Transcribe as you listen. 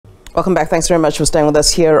Welcome back. Thanks very much for staying with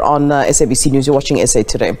us here on SABC News. You're watching SA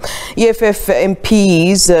Today. EFF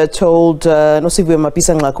MPs told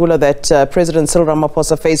Mapisa Nqakula that President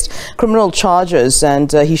Ramaphosa faced criminal charges and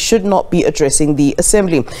he should not be addressing the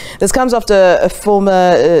assembly. This comes after a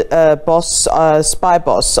former spy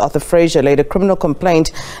boss, Arthur Fraser, laid a criminal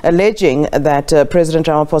complaint alleging that President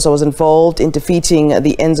Ramaphosa was involved in defeating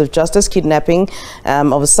the ends of justice, kidnapping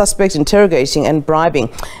of a suspect, interrogating and bribing,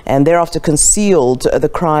 and thereafter concealed the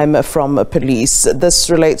crime from police.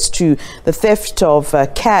 This relates to the theft of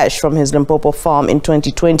cash from his Limpopo farm in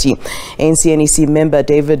 2020. ANC NEC member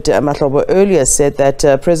David Mahlobo earlier said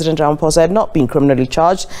that President Ramaphosa had not been criminally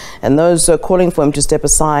charged, and those calling for him to step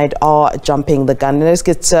aside are jumping the gun. And let's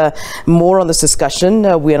get more on this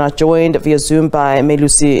discussion. We are now joined via Zoom by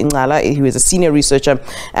Melusi Ncala, who is a senior researcher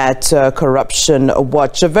at Corruption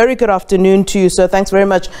Watch. A very good afternoon to you, sir. Thanks very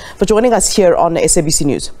much for joining us here on SABC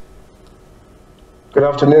News. Good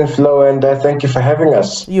afternoon, Flo, and thank you for having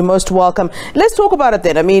us. You're most welcome. Let's talk about it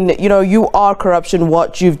then. I mean, you are Corruption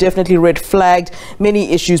Watch. You've definitely red flagged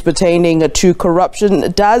many issues pertaining to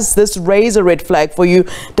corruption. Does this raise a red flag for you?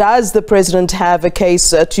 Does the president have a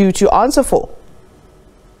case to answer for?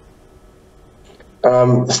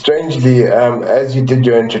 Strangely, as you did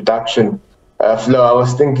your introduction, Flo, I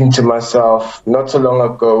was thinking to myself, not so long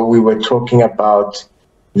ago, we were talking about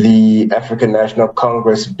the African National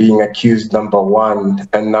Congress being accused number one,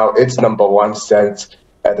 and now its number one stands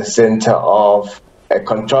at the center of a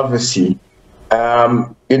controversy.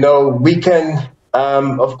 We can,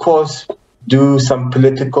 of course, do some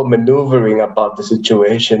political maneuvering about the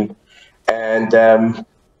situation and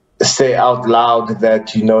say out loud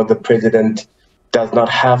that, the president does not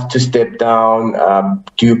have to step down,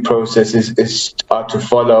 due processes are to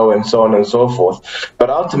follow, and so on and so forth. But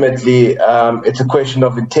ultimately, it's a question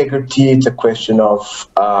of integrity, it's a question of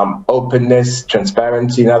openness,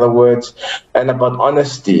 transparency, in other words, and about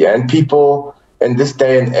honesty. And people in this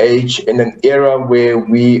day and age, in an era where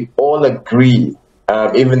we all agree,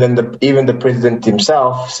 even the president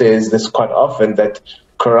himself says this quite often, that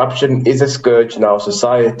corruption is a scourge in our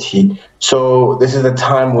society. So this is a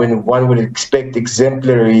time when one would expect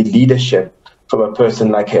exemplary leadership from a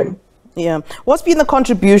person like him. Yeah. What's been the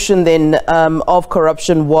contribution then of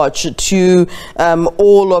Corruption Watch to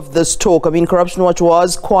all of this talk? I mean, Corruption Watch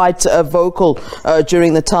was quite vocal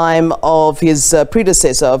during the time of his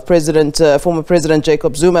predecessor, of former President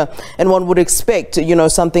Jacob Zuma, and one would expect,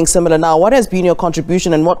 something similar now. What has been your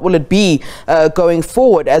contribution, and what will it be going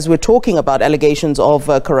forward as we're talking about allegations of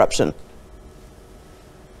corruption?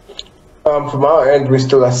 From our end, we're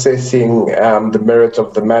still assessing the merits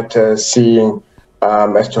of the matter, seeing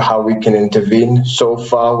as to how we can intervene. So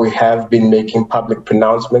far, we have been making public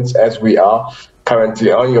pronouncements, as we are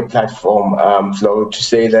currently on your platform, Flo, to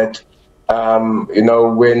say that,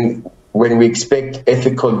 when we expect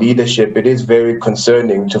ethical leadership, it is very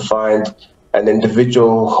concerning to find an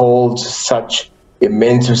individual who holds such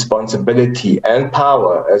immense responsibility and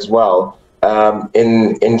power as well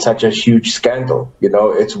in such a huge scandal.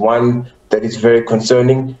 It's one that is very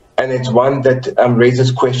concerning. And it's one that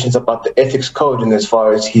raises questions about the ethics code, and as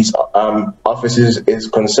far as his office is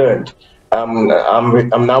concerned. I'm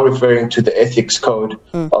now referring to the ethics code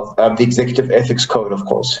of the executive ethics code, of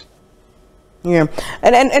course. Yeah,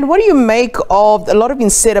 and what do you make of, a lot has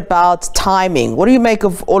been said about timing? What do you make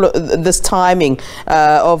of all of this timing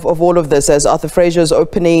of all of this, as Arthur Fraser's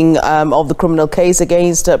opening of the criminal case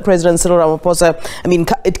against President Ramaphosa? I mean,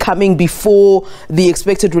 it coming before the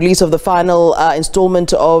expected release of the final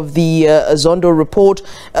installment of the Zondo report,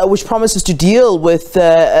 which promises to deal with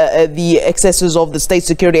the excesses of the State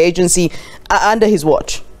Security Agency under his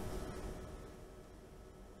watch.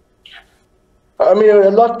 I mean, a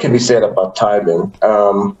lot can be said about timing.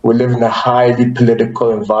 We live in a highly political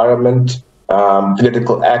environment.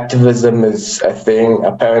 Political activism is a thing.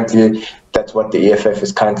 Apparently, that's what the EFF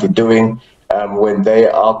is currently doing when they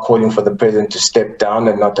are calling for the president to step down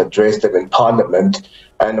and not address them in parliament.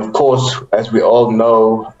 And of course, as we all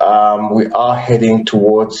know, we are heading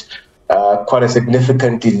towards quite a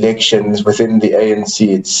significant elections within the ANC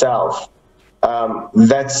itself.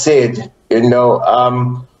 That said,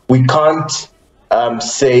 we can't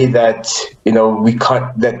say that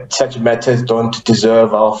that such matters don't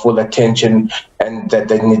deserve our full attention and that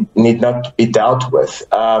they need not be dealt with.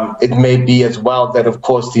 It may be as well that, of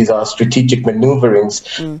course, these are strategic maneuverings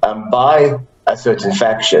by a certain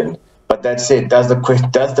faction. But that said, does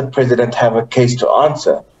the president have a case to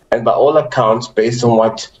answer? And by all accounts, based on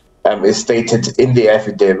what is stated in the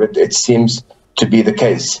affidavit, it seems to be the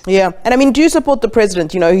case. Yeah, and I mean, do you support the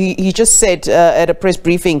president? You know, he just said at a press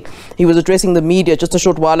briefing, he was addressing the media just a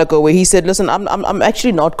short while ago, where he said, listen, I'm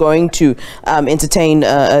actually not going to entertain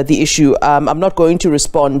the issue. I'm not going to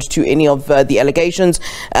respond to any of the allegations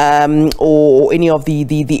or any of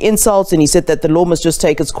the insults. And he said that the law must just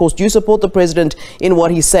take its course. Do you support the president in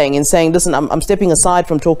what he's saying, in saying, listen, I'm stepping aside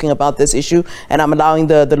from talking about this issue and I'm allowing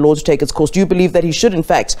the law to take its course? Do you believe that he should, in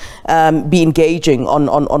fact, be engaging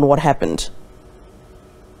on what happened?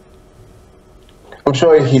 I'm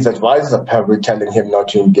sure his advisors are probably telling him not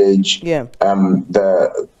to engage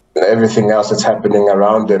everything else that's happening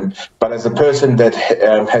around him. But as a person that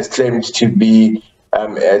has claimed to be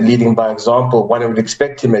leading by example, one would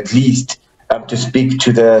expect him at least to speak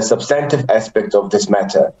to the substantive aspect of this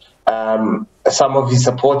matter. Some of his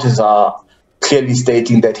supporters are clearly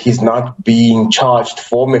stating that he's not being charged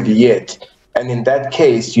formally yet. And in that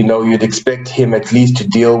case, you know, you'd expect him at least to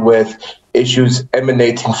deal with issues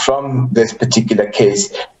emanating from this particular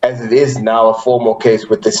case, as it is now a formal case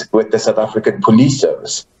with the South African Police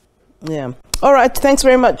Service. Yeah. All right. Thanks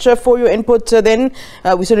very much for your input then.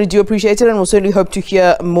 We certainly do appreciate it, and we'll certainly hope to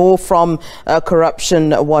hear more from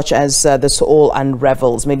Corruption Watch as this all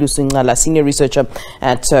unravels. Melusi Ncala, Senior Researcher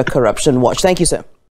at Corruption Watch. Thank you, sir.